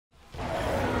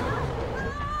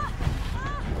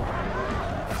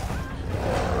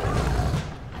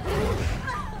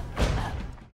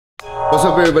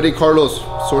What's up everybody, Carlos,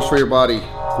 Source for Your Body,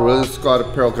 Gorilla Squad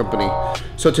Apparel Company.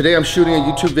 So today I'm shooting a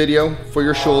YouTube video for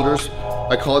your shoulders.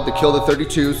 I call it the Kill the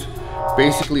 32's.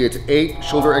 Basically it's 8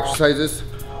 shoulder exercises,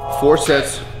 4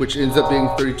 sets, which ends up being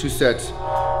 32 sets.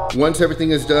 Once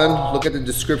everything is done, look at the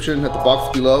description at the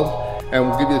box below and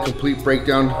we'll give you the complete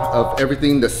breakdown of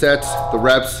everything, the sets, the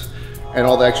reps, and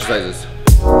all the exercises.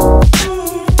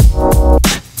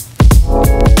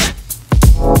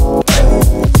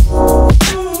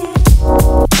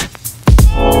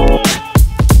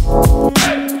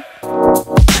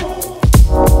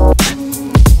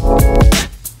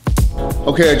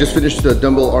 Okay, I just finished the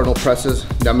dumbbell Arnold presses.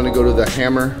 Now I'm gonna go to the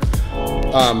hammer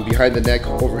behind the neck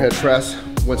overhead press.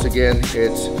 Once again,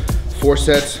 it's 4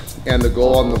 sets and the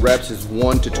goal on the reps is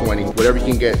 1 to 20. Whatever you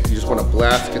can get, you just wanna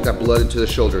blast, get that blood into the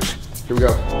shoulders. Here we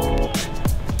go.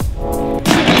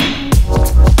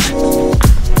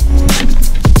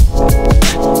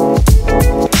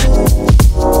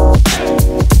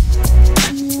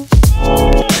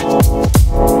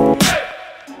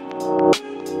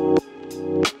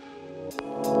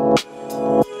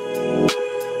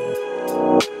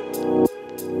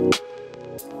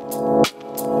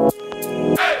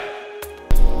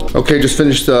 Okay, just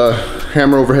finished the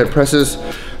hammer overhead presses.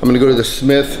 I'm gonna go to the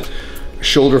Smith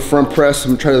shoulder front press.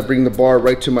 I'm gonna try to bring the bar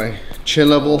right to my chin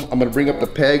level. I'm gonna bring up the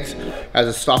pegs as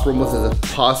a stopper, almost as a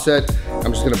pause set.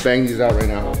 I'm just gonna bang these out right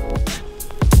now.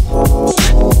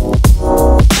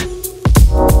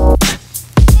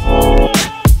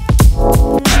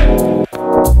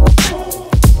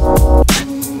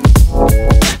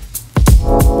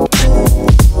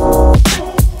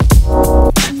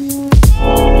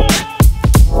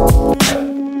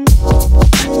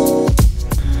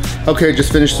 Okay,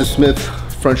 just finished the Smith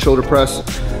front shoulder press.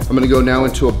 I'm gonna go now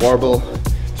into a barbell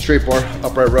straight bar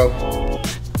upright row.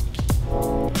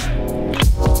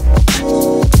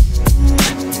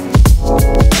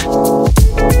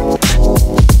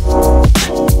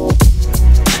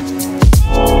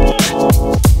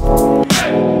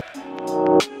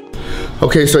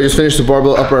 Okay, so I just finished the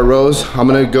barbell upright rows. I'm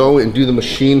gonna go and do the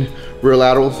machine rear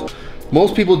laterals.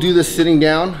 Most people do this sitting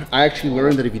down. I actually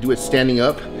learned that if you do it standing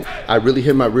up, I really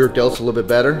hit my rear delts a little bit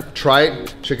better. Try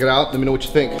it, check it out, let me know what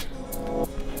you think.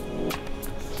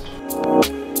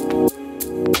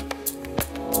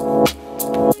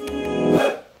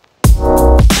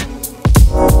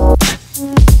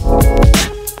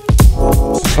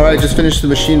 All right, just finished the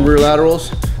machine rear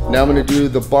laterals. Now I'm gonna do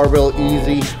the BBL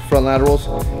E-Z front laterals.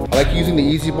 I like using the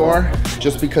E-Z bar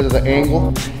just because of the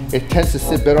angle. It tends to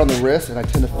sit better on the wrist and I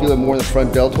tend to feel it more in the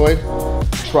front deltoid.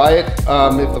 Try it.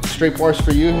 If the straight bar is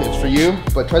for you, it's for you,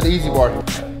 but try the E-Z bar.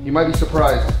 You might be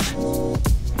surprised.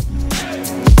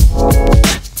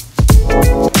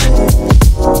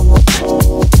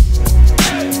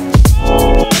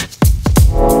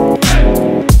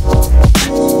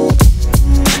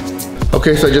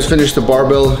 Okay, so I just finished the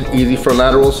barbell E-Z front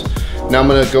laterals. Now I'm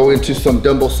gonna go into some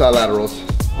dumbbell side laterals.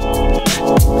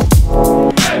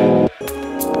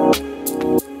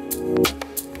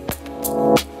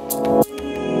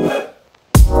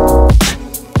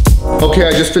 Okay,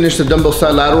 I just finished the dumbbell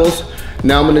side laterals.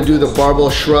 Now I'm gonna do the barbell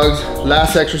shrugs.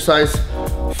 Last exercise,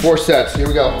 4 sets. Here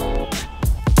we go.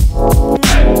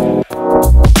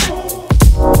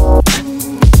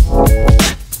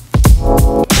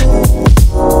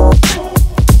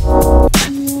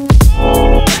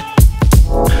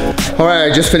 All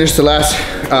right, I just finished the last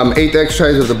 8th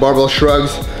exercise of the barbell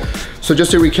shrugs. So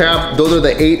just to recap, those are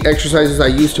the 8 exercises I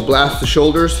use to blast the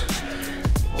shoulders.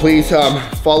 Please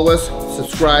follow us,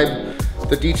 subscribe.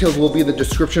 The details will be in the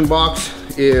description box.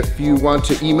 If you want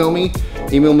to email me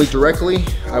directly.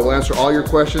 I will answer all your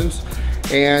questions.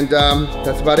 And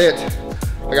that's about it.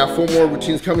 I got 4 more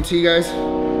routines coming to you guys.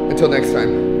 Until next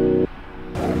time.